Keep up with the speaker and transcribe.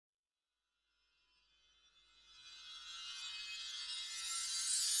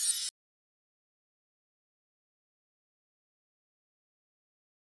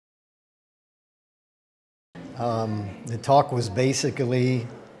The talk was basically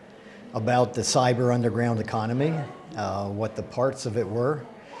about the cyber underground economy, what the parts of it were.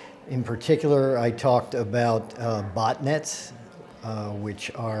 In particular, I talked about botnets,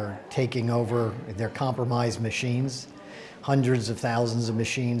 which are taking over their compromised machines, hundreds of thousands of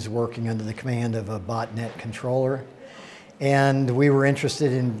machines working under the command of a botnet controller. And we were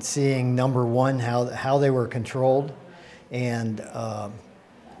interested in seeing, number one, how they were controlled and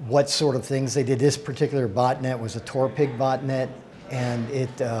what sort of things they did. This particular botnet was a Torpig botnet, and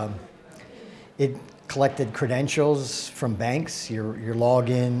it collected credentials from banks, your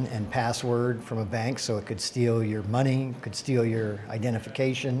login and password from a bank, so it could steal your money, could steal your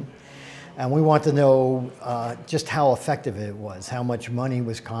identification. And we want to know just how effective it was, how much money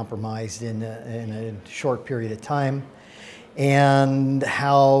was compromised in a short period of time, and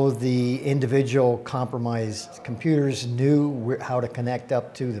how the individual compromised computers knew how to connect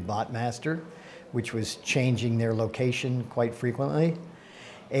up to the bot master, which was changing their location quite frequently.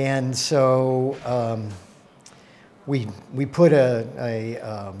 And so we put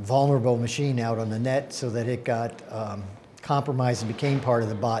a vulnerable machine out on the net so that it got compromised and became part of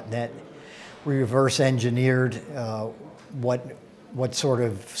the botnet. We reverse engineered what sort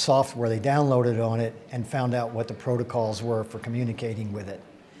of software they downloaded on it and found out what the protocols were for communicating with it.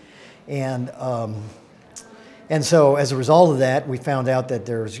 And so as a result of that, we found out that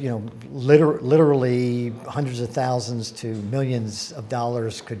there's, literally hundreds of thousands to millions of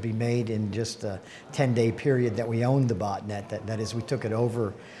dollars could be made in just a 10-day period that we owned the botnet. That is, we took it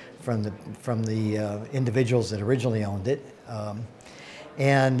over from the individuals that originally owned it,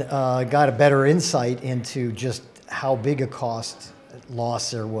 and got a better insight into just how big a cost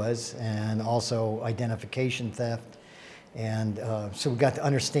loss there was, and also identification theft. And so we got to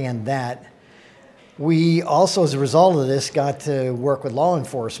understand that. We also, as a result of this, got to work with law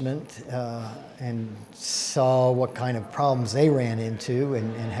enforcement and saw what kind of problems they ran into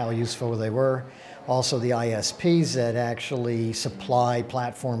and how useful they were. Also the ISPs that actually supply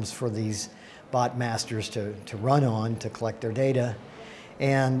platforms for these bot masters to run on to collect their data.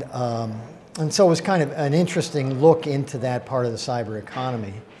 And so it was kind of an interesting look into that part of the cyber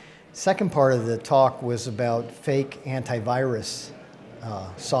economy. Second part of the talk was about fake antivirus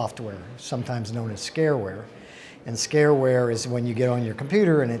software, sometimes known as scareware. And scareware is when you get on your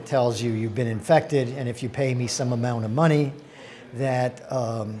computer and it tells you you've been infected, and if you pay me some amount of money, that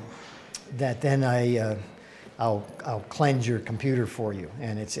then I'll cleanse your computer for you.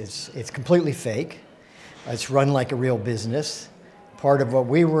 And it's completely fake. It's run like a real business. Part of what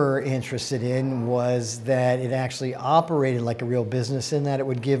we were interested in was that it actually operated like a real business in that it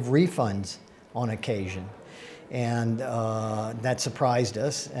would give refunds on occasion. And that surprised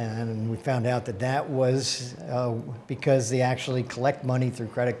us, and we found out that was because they actually collect money through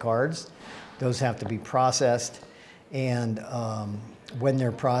credit cards. Those have to be processed, and when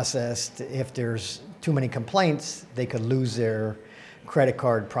they're processed, if there's too many complaints, they could lose their credit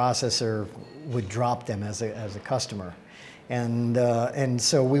card processor, would drop them as a customer. And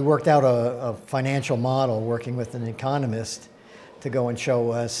so we worked out a financial model working with an economist to go and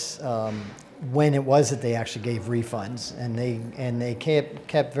show us when it was that they actually gave refunds, and they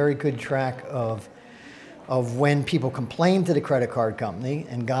kept very good track of when people complained to the credit card company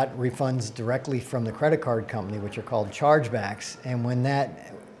and got refunds directly from the credit card company, which are called chargebacks. And when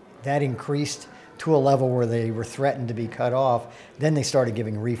that increased to a level where they were threatened to be cut off, then they started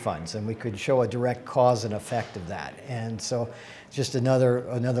giving refunds, and we could show a direct cause and effect of that. And so just another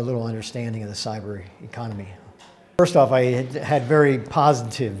little understanding of the cyber economy. First off, I had very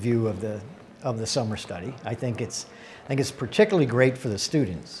positive view of the summer study. I think it's particularly great for the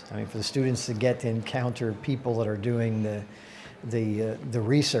students. I mean, for the students to get to encounter people that are doing the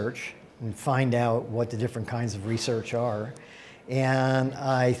research and find out what the different kinds of research are. And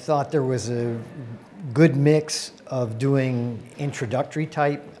I thought there was a good mix of doing introductory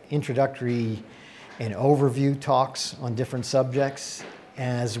and overview talks on different subjects,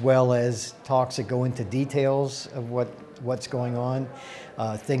 as well as talks that go into details of what's going on,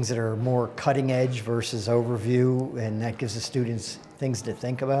 things that are more cutting edge versus overview, and that gives the students things to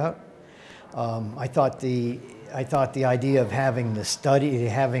think about. I thought the idea of having the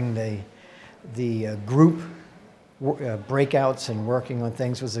group breakouts and working on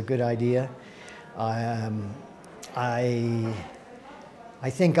things was a good idea. I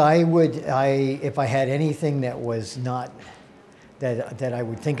think if I had anything that was not that I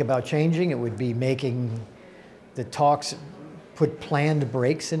would think about changing, it would be making the talks, put planned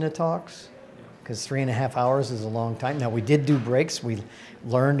breaks in the talks, because 3.5 hours is a long time. Now, we did do breaks. We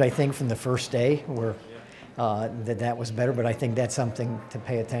learned, I think, from the first day where that was better, but I think that's something to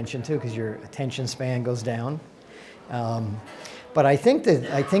pay attention to because your attention span goes down. But I think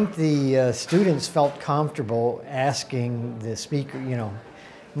the students felt comfortable asking the speaker, you know,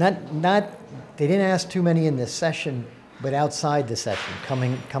 they didn't ask too many in this session, but outside the session,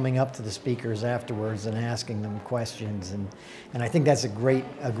 coming up to the speakers afterwards and asking them questions, and I think that's a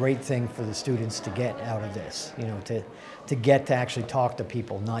great thing for the students to get out of this, you know, to get to actually talk to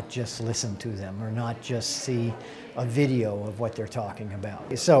people, not just listen to them or not just see a video of what they're talking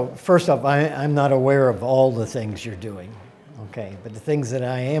about. So first off, I'm not aware of all the things you're doing. Okay, but the things that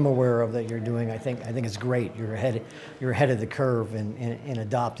I am aware of that you're doing, I think it's great. You're ahead of the curve in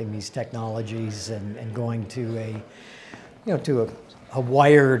adopting these technologies and going to a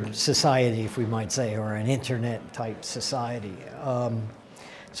wired society, if we might say, or an internet type society.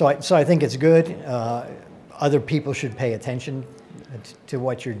 So I think it's good. Other people should pay attention to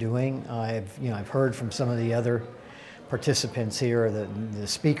what you're doing. I've heard from some of the other participants here, the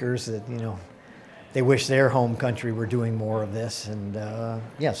speakers, that they wish their home country were doing more of this, and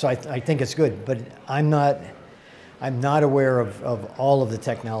yeah, so I think it's good. But I'm not aware of all of the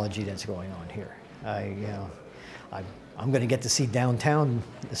technology that's going on here. I'm going to get to see downtown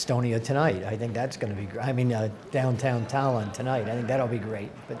Estonia tonight. I think that's going to be great. I mean, downtown Tallinn tonight. I think that'll be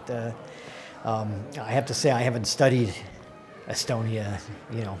great. But I have to say I haven't studied Estonia,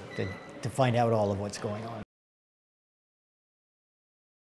 to find out all of what's going on.